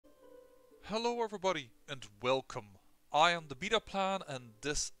Hello everybody and welcome. I am the Beta Plan and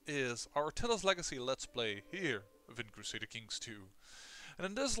this is our Attila's Legacy Let's Play here within Crusader Kings 2. And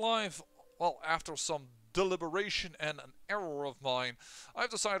in this live, well, after some deliberation and an error of mine, I've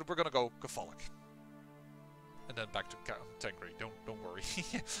decided we're gonna go Catholic. And then back to Tengri, don't worry.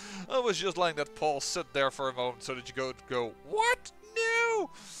 I was just letting that pause sit there for a moment so that you go, what?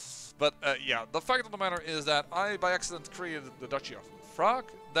 No! But yeah, the fact of the matter is that I by accident created the Duchy of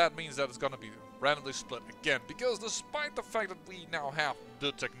Prague. That means that it's gonna be randomly split again, because despite the fact that we now have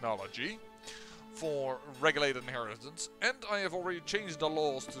the technology for regulated inheritance, and I have already changed the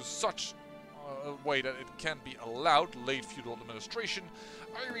laws to such a way that it can be allowed, late feudal administration,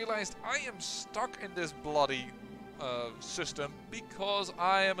 I realized I am stuck in this bloody system because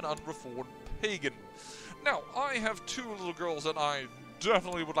I am an unreformed pagan. Now, I have two little girls that I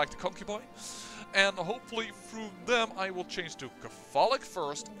definitely would like to concubine, and hopefully through them I will change to Catholic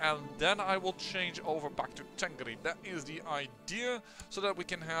first, and then I will change over back to Tengri. That is the idea, so that we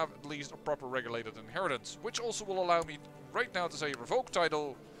can have at least a proper regulated inheritance, which also will allow me right now to say revoke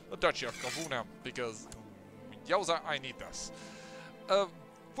title, the Duchy of Concubine, because yowza, I need this.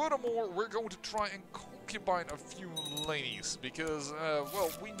 Furthermore, we're going to try and concubine a few ladies, because, well,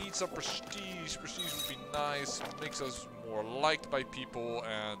 we need some prestige. Prestige would be nice, makes us more liked by people,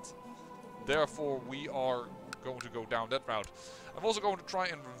 and therefore we are going to go down that route. I'm also going to try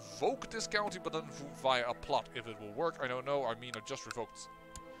and revoke this county, but then via a plot, if it will work. I don't know, I mean, I just revoked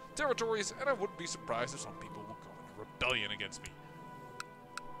territories, and I wouldn't be surprised if some people will go in rebellion against me.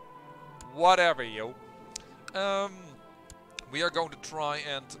 Whatever, yo. We are going to try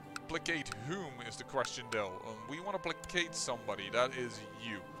and placate whom is the question though. We want to placate somebody, that is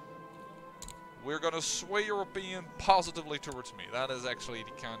you. We're going to sway your opinion positively towards me. That is actually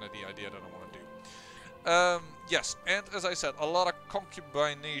the kind of the idea that I want to do. Yes, and as I said, a lot of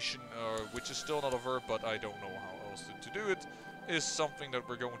concubination, which is still not a verb, but I don't know how else to do it, is something that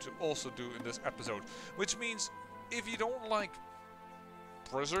we're going to also do in this episode. Which means, if you don't like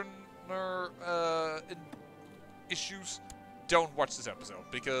prisoner issues, don't watch this episode,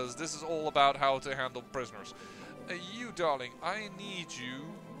 because this is all about how to handle prisoners. You, darling, I need you.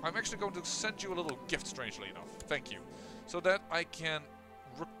 I'm actually going to send you a little gift, strangely enough. Thank you. So that I can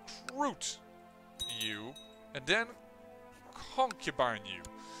recruit you and then concubine you.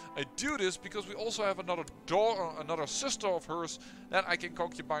 I do this because we also have another another sister of hers that I can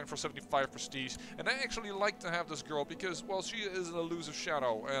concubine for 75 prestige. And I actually like to have this girl because, well, she is an elusive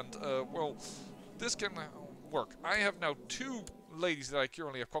shadow. And, well, this can work. I have now two ladies that I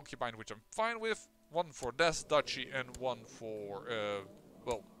currently have concubined, which I'm fine with. One for this duchy and one for,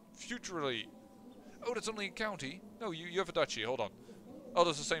 well, futurely... Oh, that's only a county? No, you have a duchy, hold on. Oh,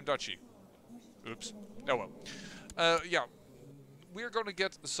 that's the same duchy. Oops. Oh well. Yeah, we're going to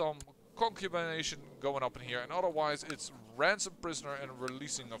get some concubination going up in here, and otherwise it's ransom prisoner and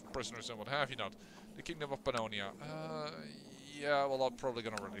releasing of prisoners and what have you not. The Kingdom of Pannonia. Yeah, well, I'm probably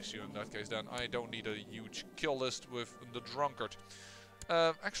gonna release you in that case then. I don't need a huge kill list with the Drunkard.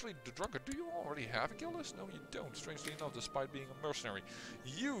 Actually, the Drunkard, do you already have a kill list? No, you don't, strangely enough, despite being a mercenary.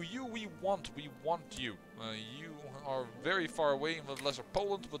 We want you. You are very far away in the Lesser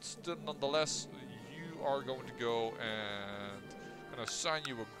Poland, but still, nonetheless, you are going to go and I'm gonna assign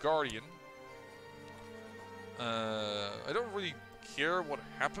you a Guardian. I don't really care what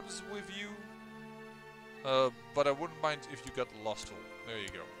happens with you. But I wouldn't mind if you got lustful. There you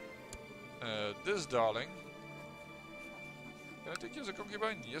go. This darling. Can I take you as a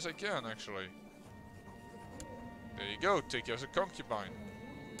concubine? Yes, I can, actually. There you go. Take you as a concubine.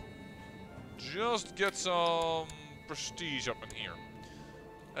 Just get some prestige up in here.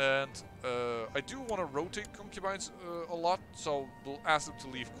 And I do want to rotate concubines a lot, so we'll ask them to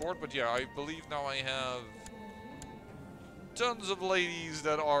leave court. But yeah, I believe now I have tons of ladies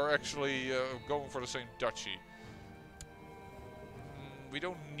that are actually going for the same duchy. We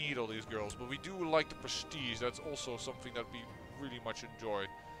don't need all these girls, but we do like the prestige. That's also something that we really much enjoy.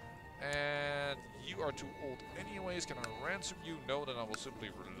 And you are too old anyways. Can I ransom you? No, then I will simply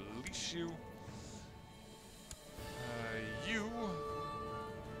release you. You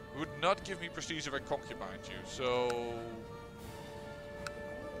would not give me prestige if I concubined you, so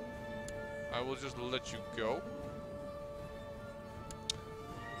I will just let you go.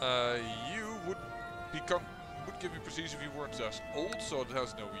 You would give me prestige if you weren't as old, so it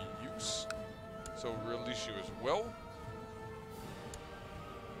has no use. So release you as well.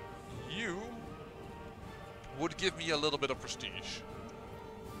 You would give me a little bit of prestige.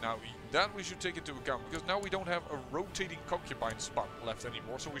 Now that we should take into account, because now we don't have a rotating concubine spot left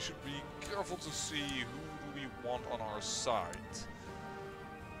anymore, so we should be careful to see who do we want on our side.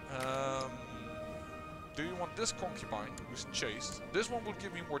 want this concubine, who's chaste. This one will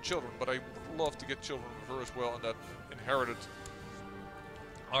give me more children, but I would love to get children with her as well, and that inherited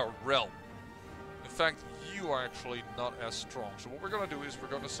our realm. In fact, you are actually not as strong. So what we're gonna do is we're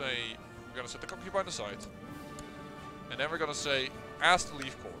gonna set the concubine aside, and then we're gonna say, ask to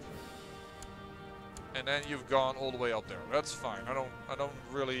leave court. And then you've gone all the way up there. That's fine. I don't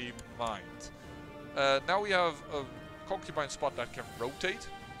really mind. Now we have a concubine spot that can rotate.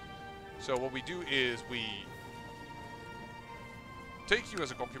 So what we do is we take you as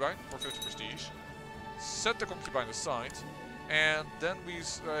a concubine for 50 prestige, set the concubine aside, and then we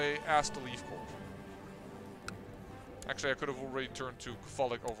say ask to leave court. Actually, I could have already turned to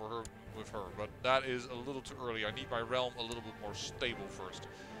Catholic over her with her, but that is a little too early. I need my realm a little bit more stable first.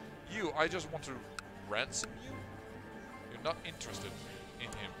 You, I just want to ransom you? You're not interested in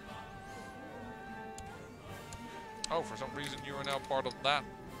him. Oh, for some reason you are now part of that.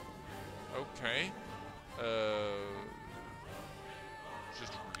 Okay.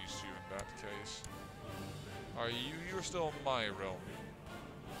 Just release you in that case. Are you're still in my realm.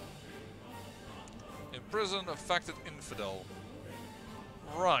 Imprison affected infidel.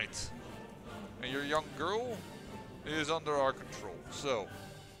 Right. And your young girl is under our control. So.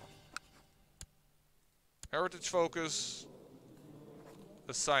 Heritage focus.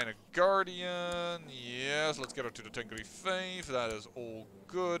 Assign a guardian. Yes, let's get her to the Tenkeri Faith. That is all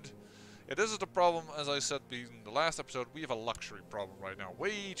good. Yeah, this is the problem, as I said in the last episode. We have a luxury problem right now.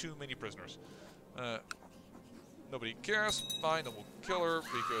 Way too many prisoners. Nobody cares. Fine, then we'll kill her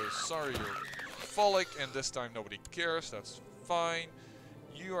because, sorry, you're Catholic, and this time nobody cares. That's fine.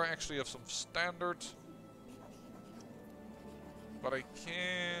 You are actually of some standard. But I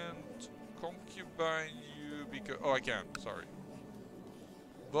can't concubine you because... Oh, I can. Sorry.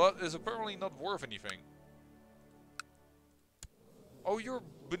 But it's apparently not worth anything. Oh, you're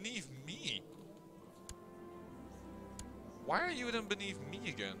beneath me. Why are you then beneath me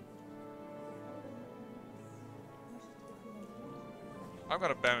again? I'm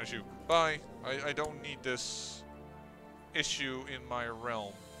gonna banish you. Bye. I don't need this issue in my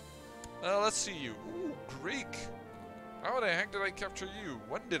realm. Let's see you. Ooh, Greek. How the heck did I capture you?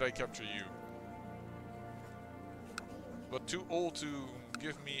 When did I capture you? But too old to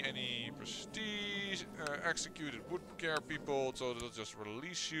give me any prestige. Executed wood care people, so they'll just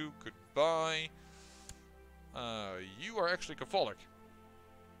release you. Goodbye. You are actually Catholic.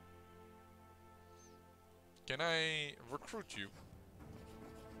 Can I recruit you?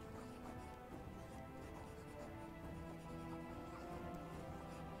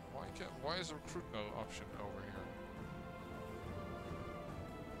 Why is a recruit no option over here?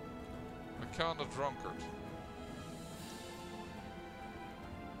 Account a drunkard.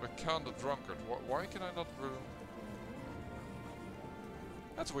 Account a drunkard. Why can I not?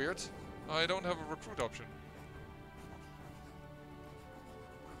 That's weird. I don't have a recruit option.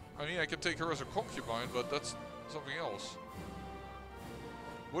 I mean, I can take her as a concubine, but that's something else.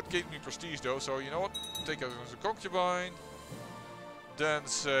 Would gain me prestige though, so you know what? Take her as a concubine. Then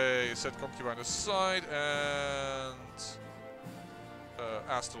say set concubine aside and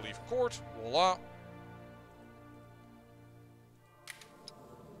ask to leave court. Voila.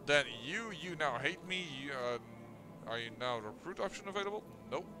 Then you now hate me. Are you now recruit option available?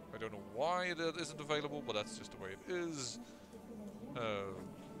 Nope. I don't know why that isn't available, but that's just the way it is.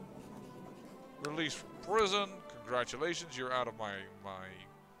 Release from prison. Congratulations, you're out of my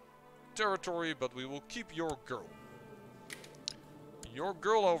territory, but we will keep your girl. Your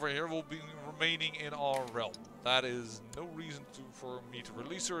girl over here will be remaining in our realm. That is no reason for me to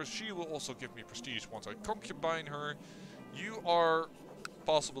release her. She will also give me prestige once I concubine her. You are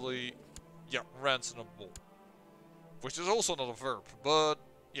possibly, yeah, ransomable. Which is also not a verb, but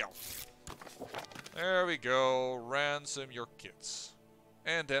yeah. There we go. Ransom your kids.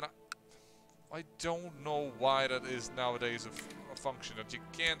 And then I don't know why that is nowadays a function that you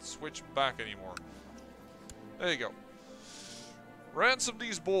can't switch back anymore. There you go. Ransom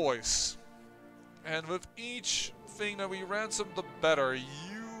these boys. And with each thing that we ransom, the better.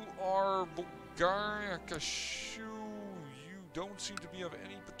 You are Bulgaria Kashu. You don't seem to be of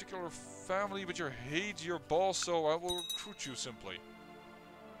any particular family, but you hate your boss, so I will recruit you simply.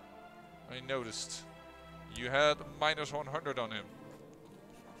 I noticed. You had minus 100 on him.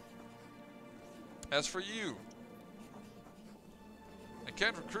 As for you, I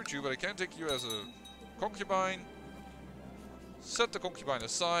can't recruit you, but I can take you as a concubine. Set the concubine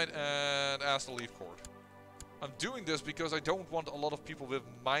aside and ask to leave court. I'm doing this because I don't want a lot of people with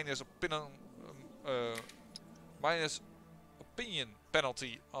minus opinion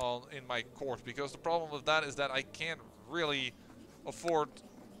penalty in my court, because the problem with that is that I can't really afford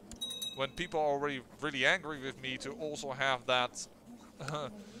when people are already really angry with me, to also have that,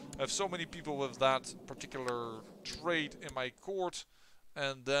 have so many people with that particular trait in my court,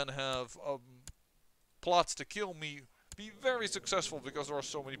 and then have plots to kill me be very successful because there are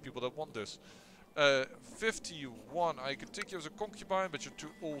so many people that want this. 51, I could take you as a concubine, but you're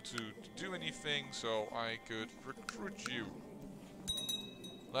too old to do anything, so I could recruit you.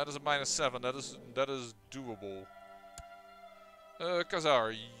 That is a -7, that is doable.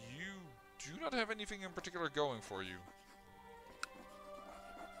 Khazar, you do not have anything in particular going for you.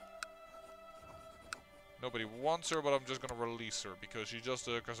 Nobody wants her, but I'm just gonna release her, because she's just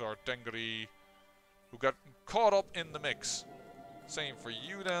a Khazar Tengri who got caught up in the mix. Same for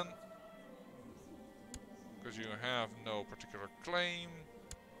you then. Because you have no particular claim.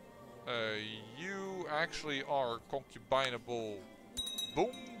 You actually are concubinable.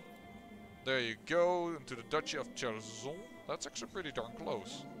 Boom! There you go, into the Duchy of Cherson. That's actually pretty darn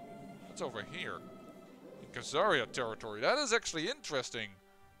close. That's over here. In Khazaria territory. That is actually interesting.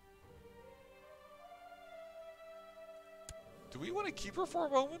 Do we want to keep her for a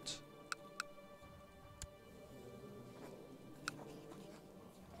moment?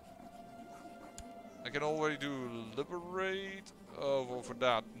 I can already do liberate. Oh, well, for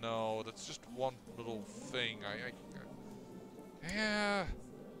that, no, that's just one little thing. Yeah.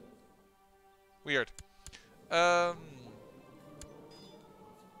 Weird. A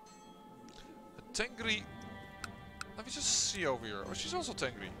Tengri. Let me just see over here. Oh, she's also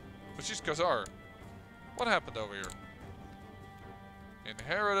Tengri, but she's Khazar. What happened over here?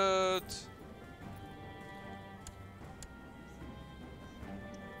 Inherited.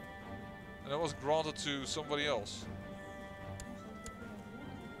 And that was granted to somebody else.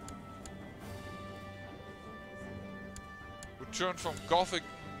 We turned from Gothic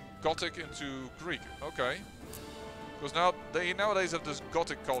into Greek. Okay. Because now they nowadays have this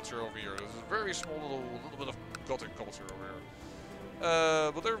Gothic culture over here. There's a very small little bit of Gothic culture over here.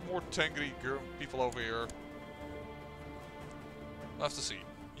 But there are more Tengri people over here. We'll have to see.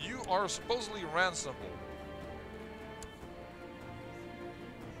 You are supposedly ransomable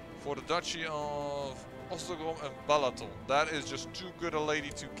for the Duchy of Ostrogom and Balaton. That is just too good a lady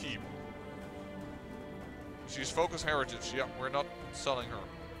to keep. She's focused heritage. Yeah, we're not selling her.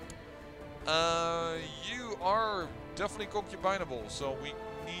 You are definitely concubinable, so we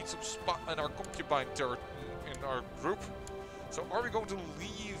need some spot in our concubine in our group. So are we going to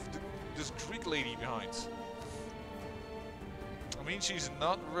leave this Greek lady behind? I mean, she's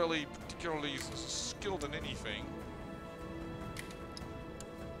not really particularly skilled in anything.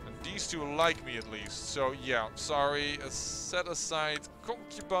 And these two like me at least. So yeah, sorry. Set aside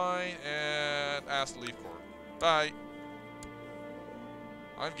concubine and ask to leave court. Bye.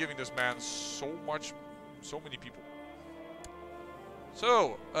 I'm giving this man so many people.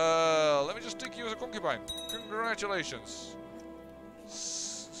 So, let me just take you as a concubine. Congratulations.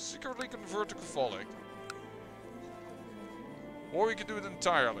 Secretly convert to Catholic. Or we can do it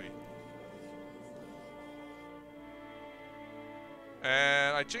entirely.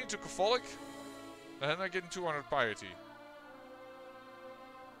 And I change to Catholic. And then I get 200 piety.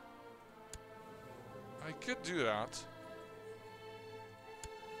 I could do that.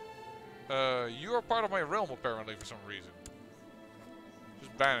 You are part of my realm apparently for some reason.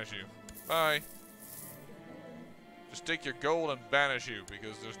 Just banish you. Bye. Just take your gold and banish you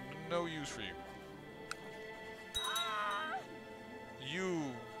because there's no use for you. You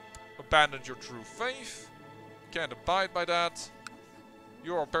abandoned your true faith. Can't abide by that.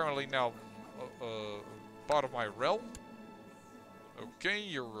 You are apparently now part of my realm. Okay,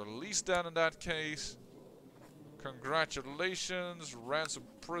 you're released then in that case. Congratulations, ransom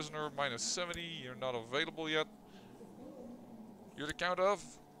prisoner -70. You're not available yet. You're the count of?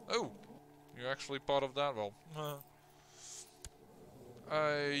 Oh, you're actually part of that. Well,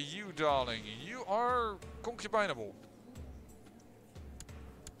 you darling, you are concubinable.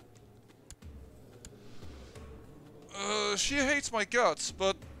 She hates my guts,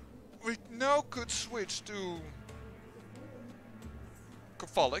 but we now could switch to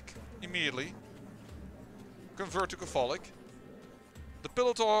Catholic immediately. Convert to Catholic. The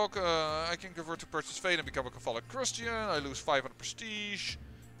pillow talk, I can convert to purchase faith and become a Catholic Christian. I lose 500 prestige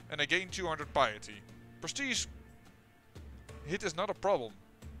and I gain 200 piety. Prestige hit is not a problem.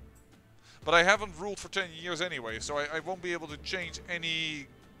 But I haven't ruled for 10 years anyway, so I won't be able to change anything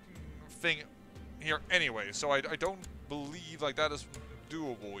here anyway. So I don't believe like that is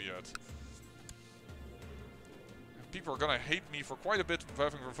doable yet. People are gonna hate me for quite a bit for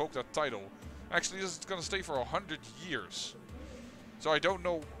having revoked that title. Actually, this is gonna stay for 100 years. So I don't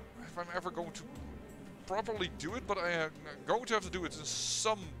know if I'm ever going to properly do it, but I am going to have to do it in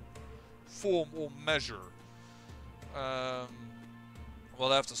some form or measure.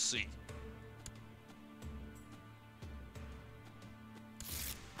 We'll have to see.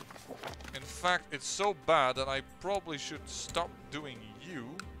 In fact, it's so bad that I probably should stop doing you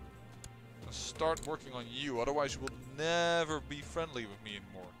and start working on you. Otherwise, you will never be friendly with me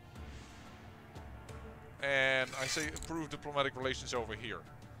anymore. And I say improve diplomatic relations over here.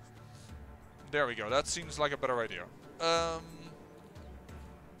 There we go. That seems like a better idea.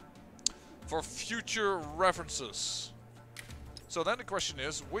 For future references. So then the question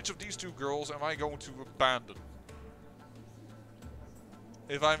is, which of these two girls am I going to abandon?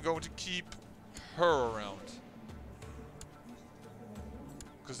 If I'm going to keep her around.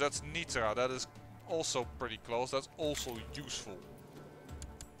 Because that's Nitra. That is also pretty close. That's also useful.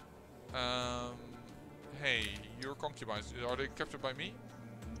 Hey, your concubines, are they captured by me?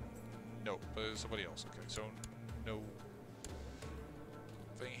 No, but somebody else. Okay, so no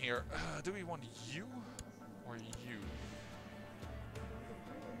thing here. Do we want you or you?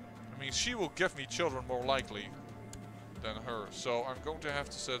 I mean, she will give me children more likely than her, so I'm going to have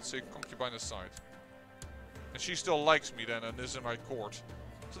to say concubine aside. And she still likes me then and is in my court,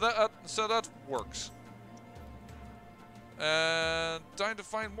 so that works. And time to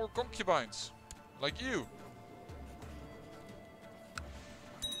find more concubines. Like you.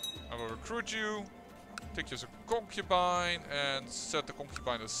 I will recruit you, take you as a concubine, and set the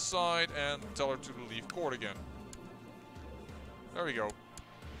concubine aside and tell her to leave court again. There we go.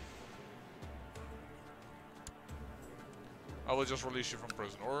 I will just release you from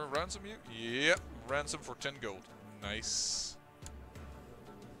prison. Or ransom you? Yep, ransom for 10 gold. Nice.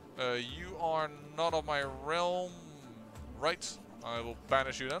 You are not of my realm. Right. I will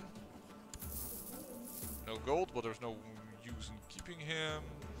banish you then. No gold, but there's no use in keeping him.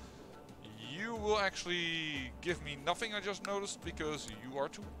 You will actually give me nothing, I just noticed, because you are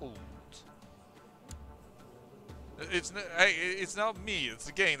too old. It's not me, it's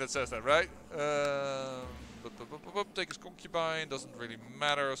the game that says that, right? Take his concubine, doesn't really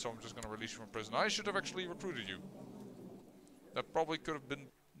matter, so I'm just gonna release you from prison. I should have actually recruited you. That probably could have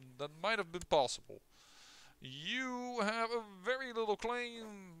been, that might have been possible. You have a very little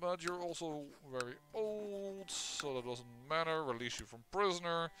claim, but you're also very old, so that doesn't matter. Release you from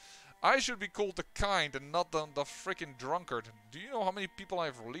prisoner. I should be called the kind and not the freaking drunkard. Do you know how many people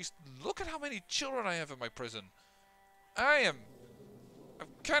I've released? Look at how many children I have in my prison. I'm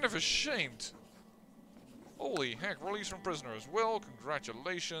kind of ashamed. Holy heck, release from prisoner as well.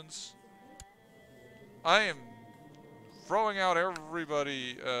 Congratulations. I am throwing out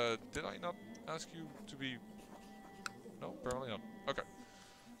everybody. Did I not ask you to be... No, apparently not. Okay.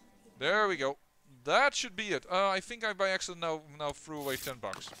 There we go. That should be it. I think I by accident now threw away 10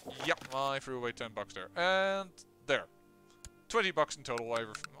 bucks. Yep, I threw away 10 bucks there. And there. 20 bucks in total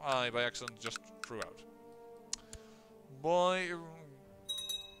I by accident just threw out. By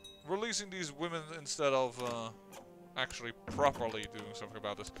releasing these women instead of actually properly doing something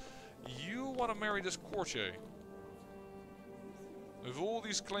about this. You want to marry this courtier. With all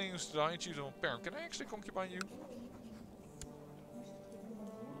these claims that I choose on parent, can I actually concubine you?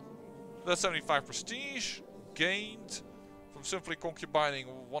 That's 75 prestige gained from simply concubining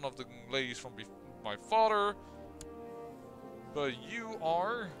one of the ladies from my father. But you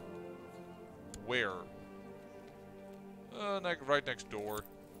are where? Right next door.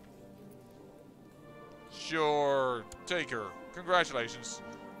 Sure, take her. Congratulations,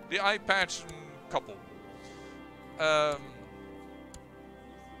 the eye patch couple. Now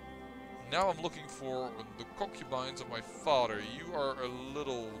I'm looking for the concubines of my father. You are a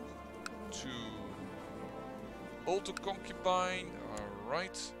little too old to concubine.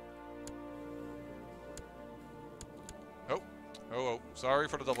 Alright. Oh, sorry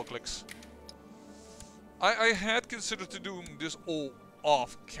for the double clicks. I had considered to doing this all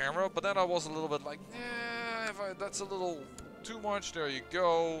off camera, but then I was a little bit like, that's a little too much. There you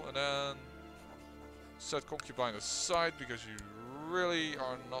go. And then set concubine aside because you really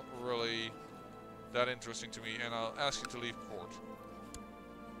are not really that interesting to me, and I'll ask you to leave court.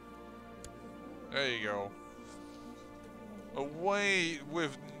 There you go. Away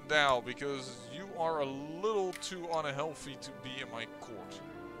with now, because you are a little too unhealthy to be in my court.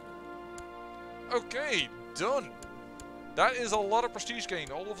 Okay, done. That is a lot of prestige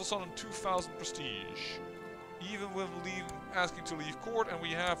gain. All of a sudden 2,000 prestige. Even when asking to leave court, and we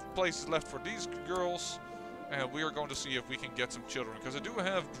have places left for these girls. And we are going to see if we can get some children. Because I do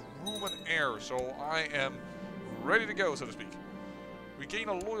have room and air, so I am ready to go, so to speak. We gain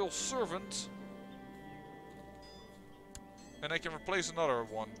a loyal servant. And I can replace another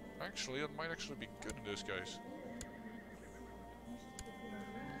one. Actually, that might actually be good in this case.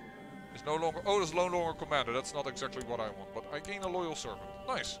 He's no longer... Oh, there's no longer commander. That's not exactly what I want. But I gain a loyal servant.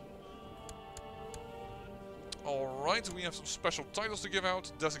 Nice. Alright, we have some special titles to give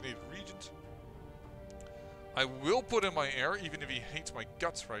out. Designated Regent. I will put in my heir, even if he hates my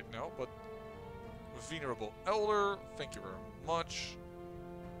guts right now. But Venerable Elder. Thank you very much.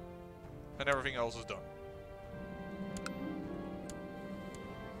 And everything else is done.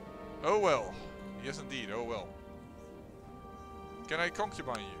 Oh well. Yes indeed, oh well. Can I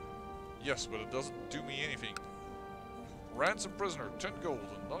concubine you? Yes, but it doesn't do me anything. Ransom prisoner, 10 gold,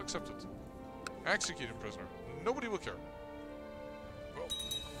 and not accepted. Executed prisoner, nobody will care. Well,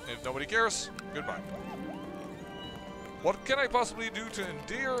 if nobody cares, goodbye. What can I possibly do to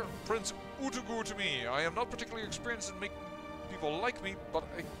endear Prince Utugur to me? I am not particularly experienced in making people like me, but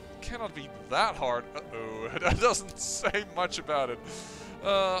I cannot be that hard. Uh-oh, that doesn't say much about it.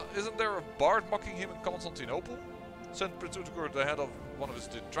 Isn't there a bard mocking him in Constantinople? Send Prince Utugur at the head of one of his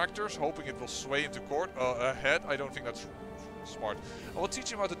detractors, hoping it will sway into court. Ahead? I don't think that's smart. I will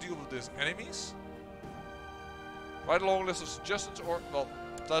teach him how to deal with his enemies. Write a long list of suggestions, or... well,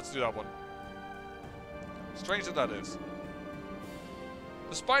 let's do that one. Strange that is.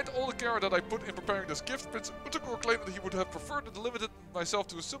 Despite all the care that I put in preparing this gift, Prince Utugur claimed that he would have preferred to limit myself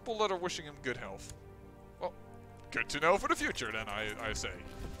to a simple letter wishing him good health. Well, good to know for the future then, I say.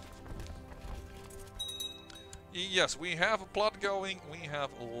 Yes, we have a plot going, we have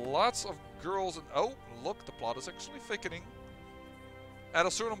lots of girls, and oh, look, the plot is actually thickening. At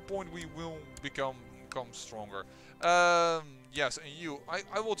a certain point we will become stronger. Yes, and you,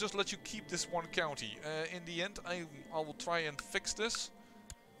 I will just let you keep this one county. In the end, I will try and fix this.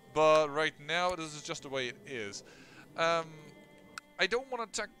 But right now, this is just the way it is. I don't want to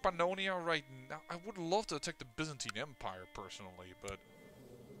attack Pannonia right now. I would love to attack the Byzantine Empire, personally, but...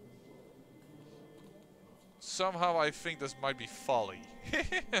 somehow I think this might be folly.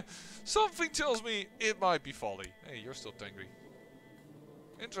 Something tells me it might be folly. Hey, you're still angry.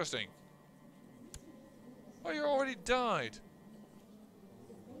 Interesting. Oh, you already died.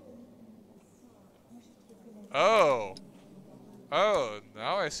 Oh. Oh,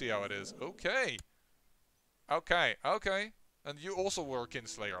 now I see how it is. Okay. Okay, okay. And you also were a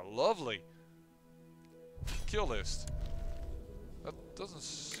Kinslayer. Lovely. Kill list. That doesn't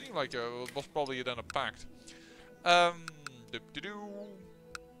seem like it was probably then a pact. Yeah,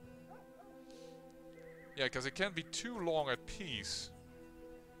 because it can't be too long at peace.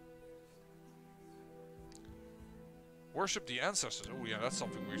 Worship the ancestors. Oh yeah, that's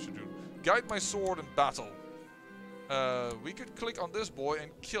something we should do. Guide my sword in battle. We could click on this boy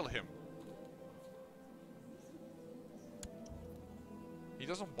and kill him. He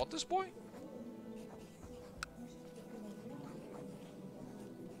doesn't want this boy?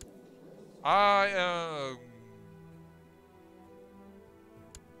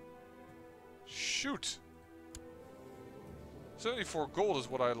 Shoot. 74 gold is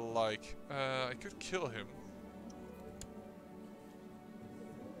what I like. I could kill him.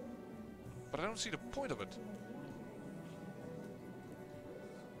 But I don't see the point of it.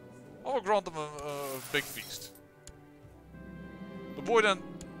 I'll grant them a big feast. The boy then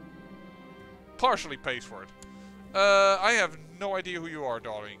partially pays for it. I have no idea who you are,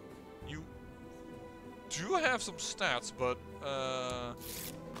 darling. You do have some stats, but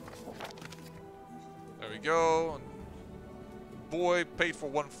there we go. Boy paid for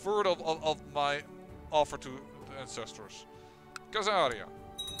 1/3 of my offer to the ancestors. Casaria.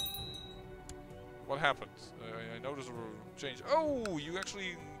 What happened? I noticed a change. Oh, you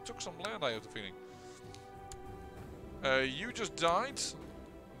actually took some land, I have the feeling. You just died.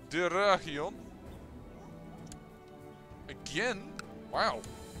 Deragion. Again? Wow.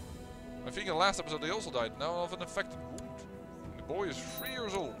 I think in the last episode they also died. Now of an infected wound. The boy is 3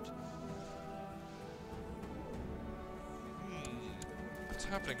 years old. What's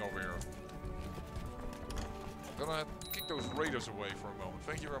happening over here? I'm gonna kick those raiders away for a moment.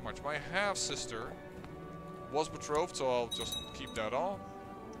 Thank you very much. My half-sister was betrothed, so I'll just keep that on.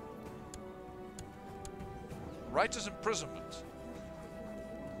 Righteous imprisonment.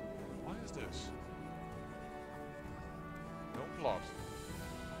 Why is this? No plot.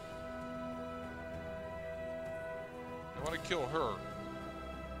 I want to kill her.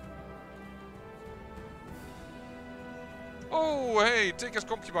 Oh, hey, take his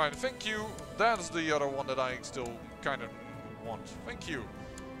concubine. Thank you. That is the other one that I still kind of want. Thank you.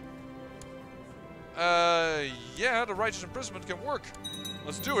 Yeah, the righteous imprisonment can work.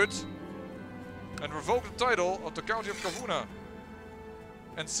 Let's do it. And revoke the title of the County of Kavuna.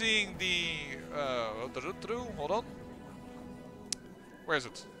 And seeing the... hold on. Where is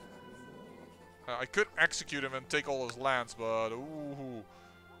it? I could execute him and take all his lands, but... Ooh.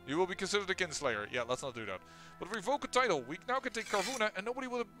 You will be considered a kinslayer. Yeah, let's not do that. But revoke a title. We now can take Carvuna and nobody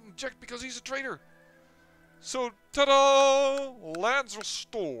will object because he's a traitor. So, ta-da! Lands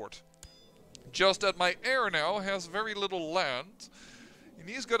restored. Just that my heir now has very little land. And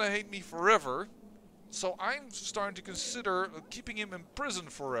he's gonna hate me forever. So I'm starting to consider keeping him in prison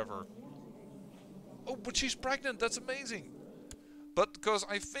forever. Oh, but she's pregnant. That's amazing. But because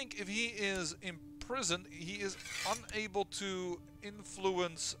I think if he is in prison, he is unable to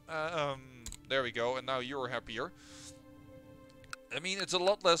influence... there we go. And now you're happier. I mean, it's a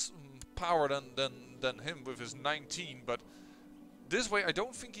lot less power than him with his 19. But this way, I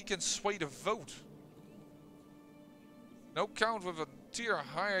don't think he can sway the vote. No count with a tier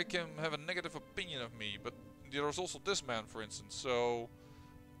higher can have a negative opinion of me. But there's also this man, for instance. So...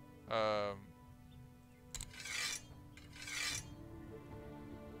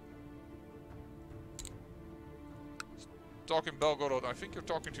 talking Belgorod, I think you're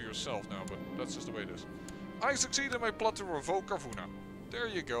talking to yourself now, but that's just the way it is. I succeeded in my plot to revoke Carvuna. There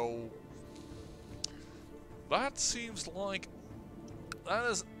you go. That seems like...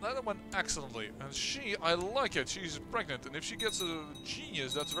 That went excellently. And she, I like it. She's pregnant, and if she gets a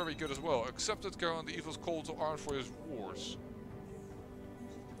genius, that's very good as well. Accepted Karen the Evil's call to arms for his wars.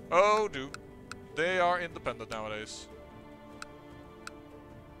 Oh, dude. They are independent nowadays.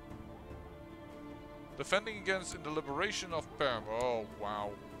 Defending against in the liberation of Perm. Oh,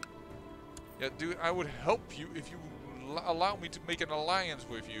 wow. Yeah, dude, I would help you if you allow me to make an alliance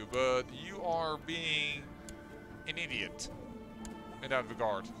with you, but you are being an idiot in that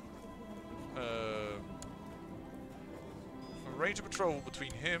regard. Arrange a betrothal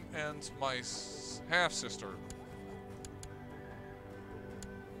between him and my half-sister.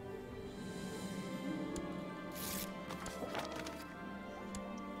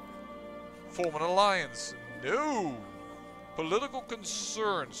 Form an alliance. No! Political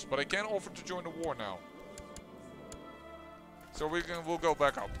concerns, but I can't offer to join the war now. So we'll go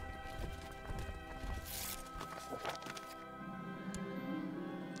back up.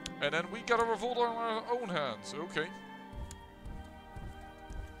 And then we got a revolt on our own hands. Okay.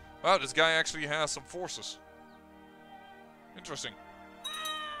 Wow, this guy actually has some forces. Interesting.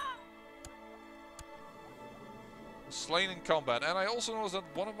 Slain in combat. And I also noticed that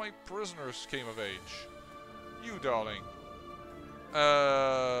one of my prisoners came of age. You, darling.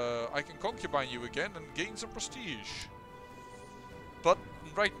 I can concubine you again and gain some prestige. But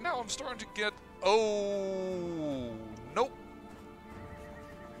right now I'm starting to get... Oh, nope.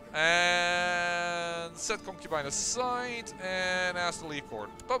 And set concubine aside and ask the leave court.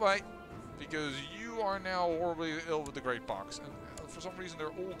 Bye-bye. Because you are now horribly ill with the Great Pox. And for some reason they're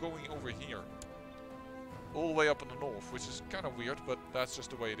all going over here. All the way up in the north, which is kind of weird, but that's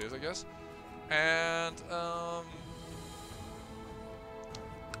just the way it is, I guess. And, oh,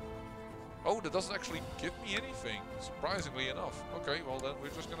 that doesn't actually give me anything, surprisingly enough. Okay, well then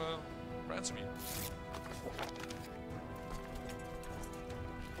we're just gonna ransom you.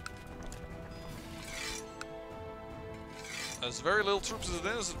 As very little troops as it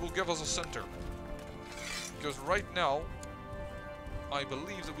is, it will give us a center. Because right now, I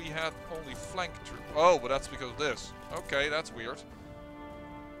believe that we had only flank troops. Oh, but that's because of this. Okay, that's weird.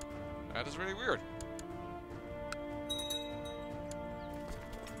 That is really weird.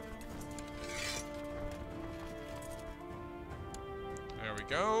 There we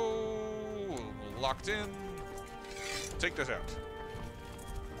go. Locked in. Take this out.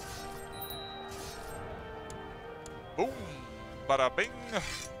 Boom. Bada bing.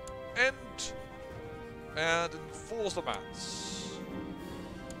 End. And enforce the demands.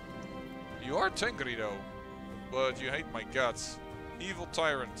 You are Tengri though, but you hate my guts. Evil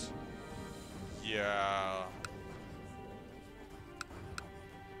tyrant. Yeah.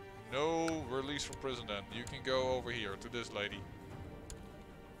 No release from prison then. You can go over here to this lady.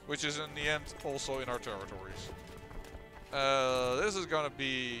 Which is in the end also in our territories. This is gonna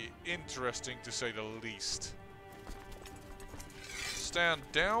be interesting to say the least. Stand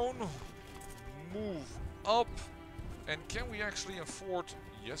down. Move up. And can we actually afford...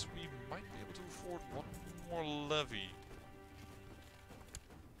 Yes, we might be able to afford one more levy.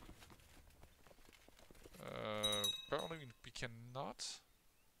 Apparently we cannot.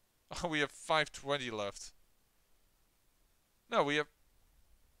 Oh, we have 520 left. No, we have...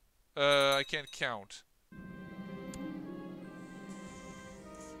 I can't count.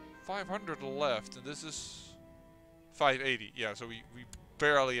 500 left, and this is 580. Yeah, so we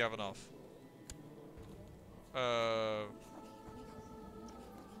barely have enough.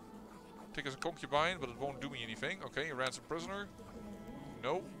 Take as a concubine, but it won't do me anything. Okay, a ransom prisoner.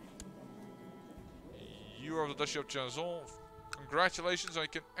 No. You are the Duchy of Chanson. Congratulations, I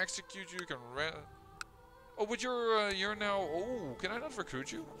can execute you, you can oh, but you're now... Oh, can I not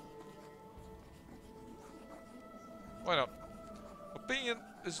recruit you? Why not? Opinion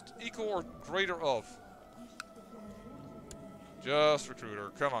is equal or greater of. Just recruit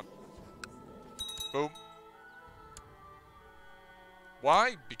her, come on. Boom.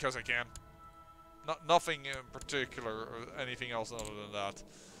 Why? Because I can. Nothing in particular or anything else other than that.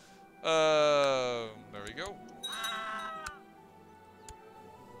 There we go.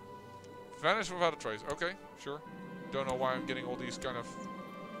 Vanish without a trace. Okay, sure. Don't know why I'm getting all these kind of...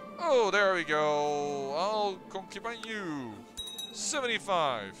 Oh, there we go. I'll concubine you.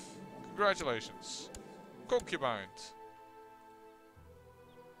 75. Congratulations. Concubine.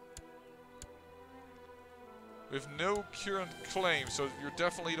 With no current claim, so you're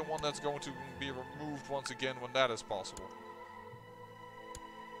definitely the one that's going to be removed once again when that is possible.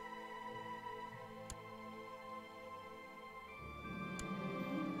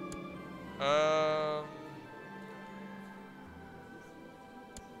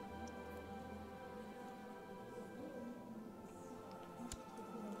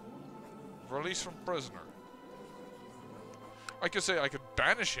 Release from prisoner. I could say I could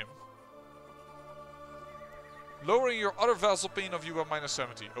banish him. Lowering your other vassal pain of you by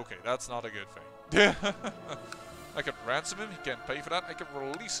 -70. Okay, that's not a good thing. I could ransom him, he can't pay for that. I could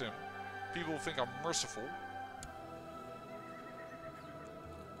release him. People think I'm merciful.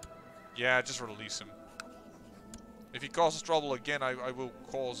 Yeah, just release him. If he causes trouble again, I will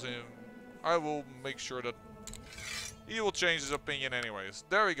cause him... I will make sure that he will change his opinion anyways.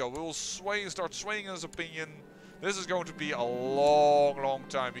 There we go. We will start swaying his opinion. This is going to be a long, long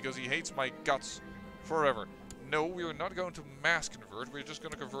time because he hates my guts forever. No, we are not going to mass convert. We're just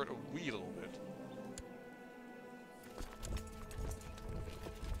going to convert a wee little bit.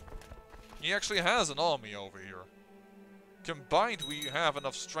 He actually has an army over here. Combined, we have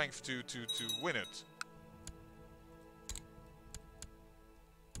enough strength to win it.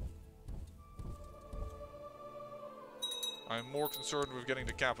 I'm more concerned with getting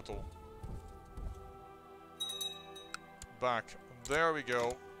the capital back. There we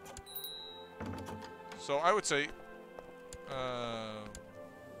go. So I would say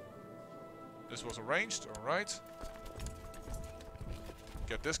this was arranged. All right.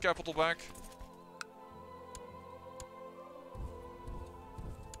 Get this capital back.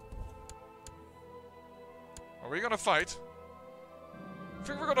 Are we gonna fight? I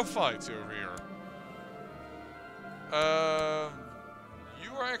think we're gonna fight over here.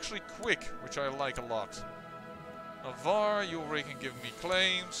 You are actually quick, which I like a lot. Navarre, you already can give me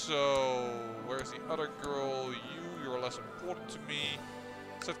claims, so where's the other girl? You're less important to me.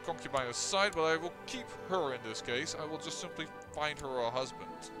 Set concubine aside, but I will keep her in this case. I will just simply find her a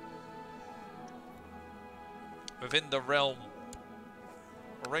husband. Within the realm.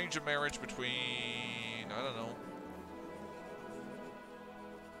 Arrange a marriage between... I don't know.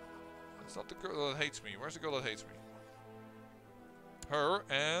 It's not the girl that hates me. Where's the girl that hates me? Her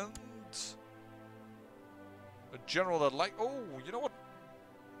and... a general that like... Oh, you know what?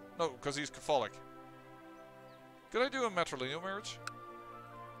 No, because he's Catholic. Could I do a matrilineal marriage?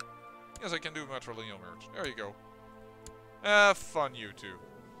 Yes, I can do a matrilineal marriage. There you go. Have fun, you two.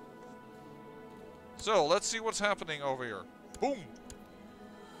 So, let's see what's happening over here. Boom!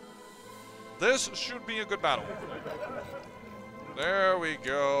 This should be a good battle. There we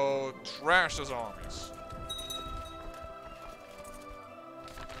go. Trash his armies.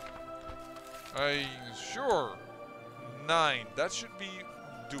 Sure. 9. That should be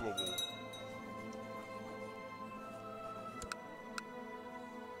doable.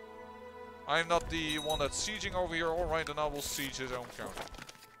 I'm not the one that's sieging over here. Alright, then I will siege his own county.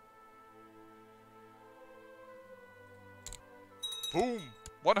 Boom!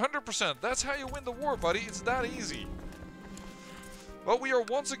 100%. That's how you win the war, buddy. It's that easy. Well, we are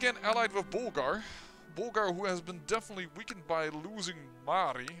once again allied with Bulgar. Bulgar, who has been definitely weakened by losing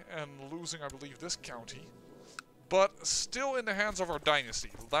Mari and losing, I believe, this county. But still in the hands of our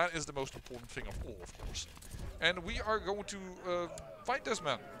dynasty. That is the most important thing of all, of course. And we are going to fight this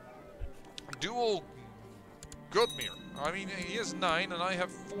man. Duo Godmir. I mean, he has 9 and I have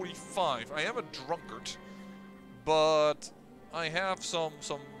 45. I am a drunkard. But I have some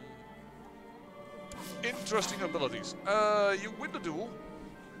interesting abilities. You win the duel.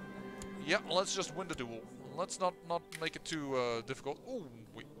 Yeah, let's just win the duel. Let's not make it too difficult. Oh,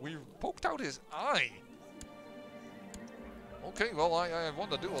 we poked out his eye. Okay, well, I won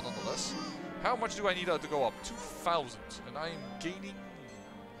the duel nonetheless. How much do I need to go up? 2,000. And I am gaining...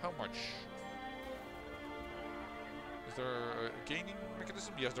 how much? Is there a gaining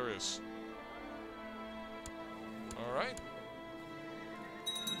mechanism? Yes, there is. Alright.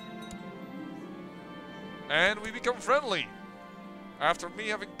 And we become friendly. After me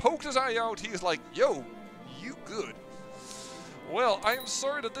having poked his eye out, he's like, yo, you good. Well, I am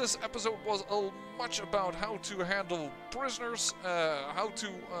sorry that this episode was much about how to handle prisoners, how to,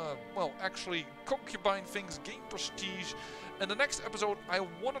 well, actually concubine things, gain prestige. In the next episode, I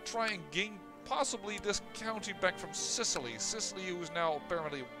want to try and gain possibly this county back from Sicily. Sicily, who is now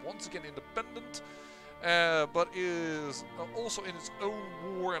apparently once again independent, but is also in its own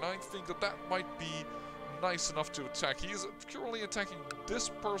war, and I think that that might be nice enough to attack. He is currently attacking this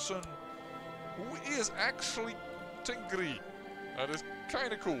person, who is actually Tengri. That is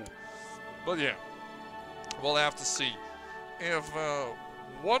kind of cool. But yeah, we'll have to see if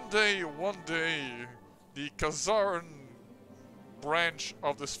one day, the Khazarian branch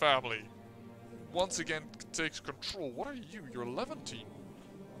of this family once again takes control. What are you? You're Levantine.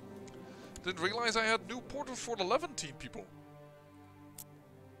 Didn't realize I had new portraits for the Levantine people.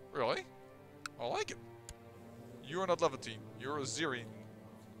 Really? I like it. You're not Levantine. You're Assyrian.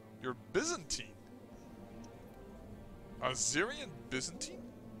 You're Byzantine. Assyrian Byzantine?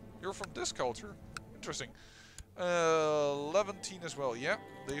 You're from this culture. Interesting. Levantine as well. Yeah,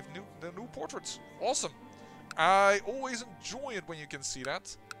 they've new portraits. Awesome. I always enjoy it when you can see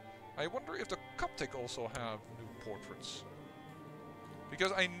that. I wonder if the Coptic also have new portraits.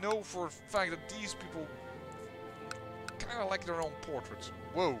 Because I know for a fact that these people kind of like their own portraits.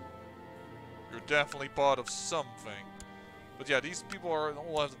 Whoa. You're definitely part of something. But yeah, these people are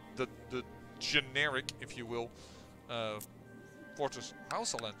all have the generic, if you will, Fortress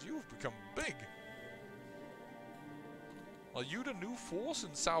Hausaland. You've become big. Are you the new force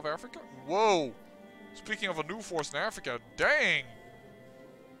in South Africa? Whoa! Speaking of a new force in Africa, dang!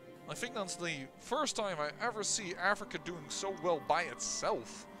 I think that's the first time I ever see Africa doing so well by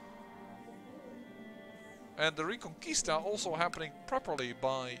itself. And the Reconquista also happening properly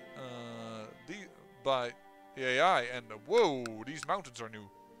by the AI. And whoa, these mountains are new.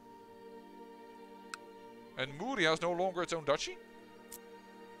 And Muria is no longer its own duchy?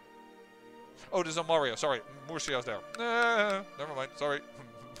 Oh, this is Amaria, sorry. Murcia's there. Never mind, sorry.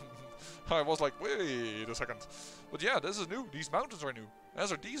 I was like, wait a second. But yeah, this is new. These mountains are new.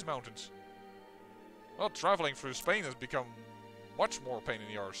 As are these mountains. Well, traveling through Spain has become much more a pain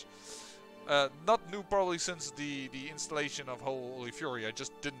in the arse. Not new probably since the installation of Holy Fury. I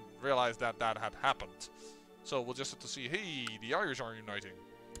just didn't realize that that had happened. So we'll just have to see, hey, the Irish are uniting.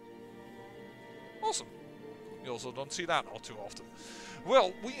 Awesome. You also don't see that all too often.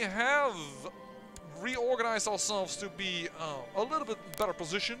 Well, we have reorganized ourselves to be a little bit better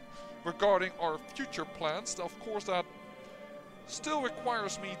position regarding our future plans. Of course, that still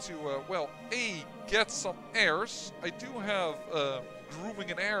requires me to, well, A, get some heirs. I do have grooming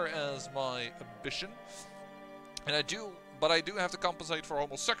an heir as my ambition. And but I do have to compensate for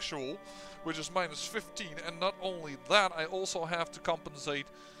homosexual, which is -15. And not only that, I also have to compensate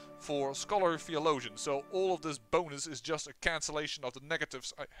for scholar theologian. So all of this bonus is just a cancellation of the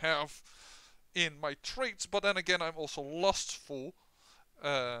negatives I have in my traits. But then again, I'm also lustful.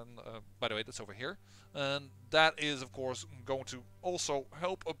 And by the way, that's over here. And that is, of course, going to also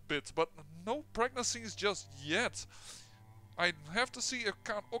help a bit. But no pregnancies just yet. I have to see if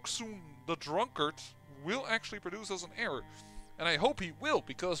Count Oksun the Drunkard will actually produce us an heir. And I hope he will,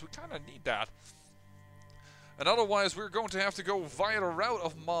 because we kind of need that. And otherwise, we're going to have to go via the route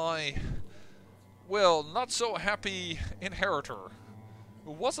of my, well, not so happy inheritor.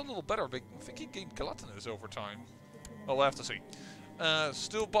 Who was a little better, but I think he gained gelatinous over time. Well, we'll have to see.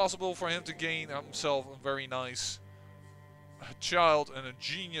 Still possible for him to gain himself a very nice child and a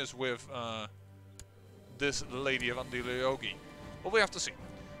genius with this lady of Andiliogi. But we have to see.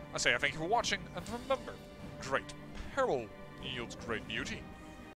 I say I thank you for watching, and remember, great peril yields great beauty.